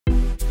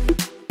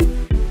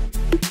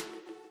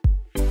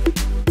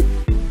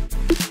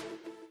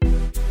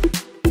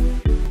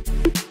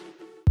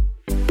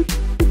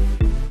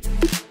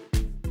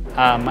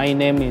My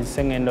name is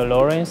Ssengendo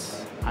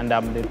Lawrence, and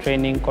I'm the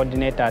training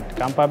coordinator at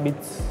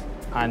KampaBits,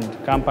 and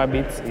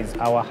KampaBits is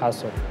our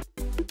hustle.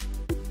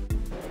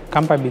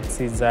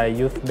 KampaBits is a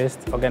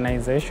youth-based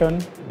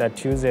organization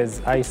that uses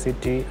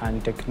ICT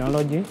and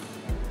technology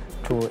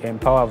to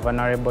empower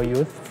vulnerable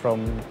youth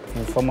from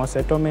informal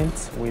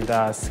settlements with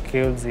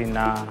skills in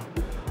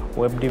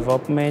web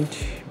development,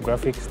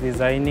 graphics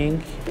designing,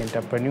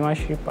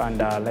 entrepreneurship, and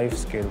life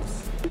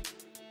skills.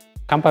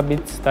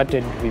 KampaBits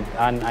started with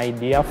an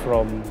idea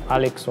from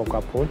Alex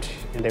Okaput,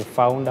 the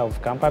founder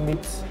of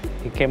KampaBits.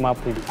 He came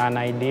up with an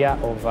idea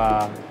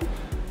of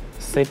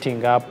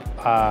setting up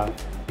a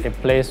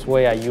place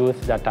where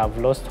youth that have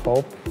lost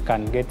hope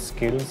can get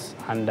skills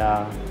and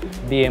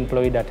be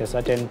employed at a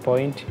certain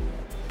point.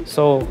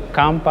 So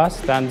Kampa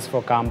stands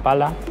for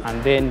Kampala,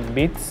 and then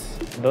Bits,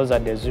 those are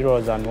the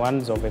zeros and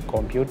ones of a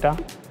computer,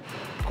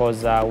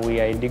 because we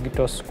are a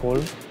digital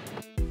school.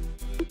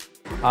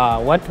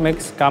 What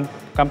makes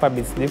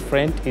KampaBits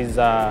different is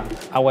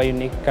our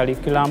unique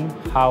curriculum,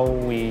 how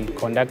we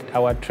conduct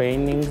our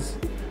trainings,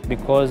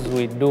 because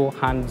we do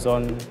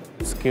hands-on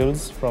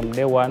skills from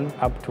day one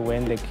up to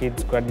when the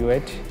kids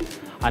graduate.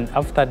 And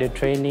after the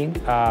training,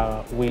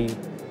 we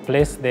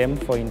place them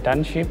for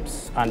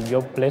internships and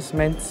job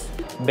placements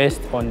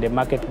based on the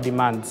market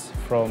demands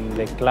from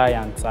the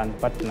clients and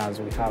partners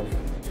we have.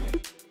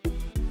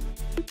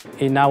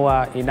 In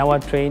our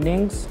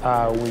trainings,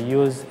 we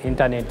use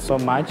internet so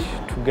much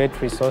to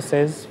get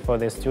resources for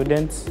the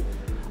students.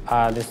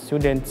 The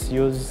students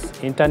use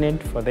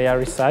internet for their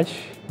research,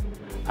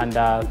 and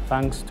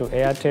thanks to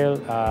Airtel,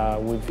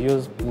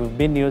 we've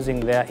been using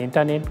their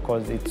internet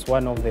because it's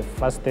one of the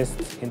fastest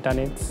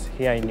internets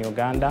here in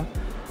Uganda,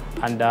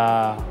 and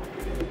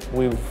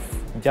we've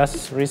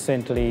just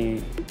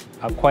recently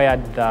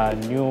acquired the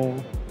new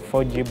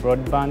 4G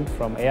broadband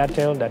from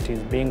Airtel that is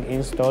being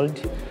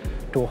installed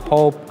to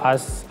help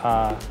us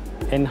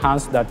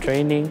enhance the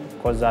training,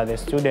 because the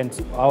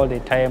students all the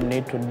time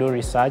need to do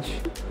research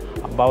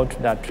about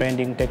the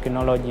trending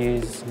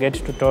technologies, get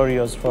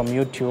tutorials from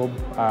YouTube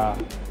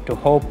to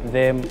help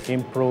them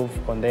improve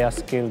on their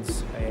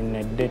skills in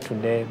a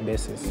day-to-day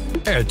basis.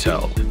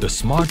 Airtel, the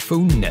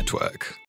smartphone network.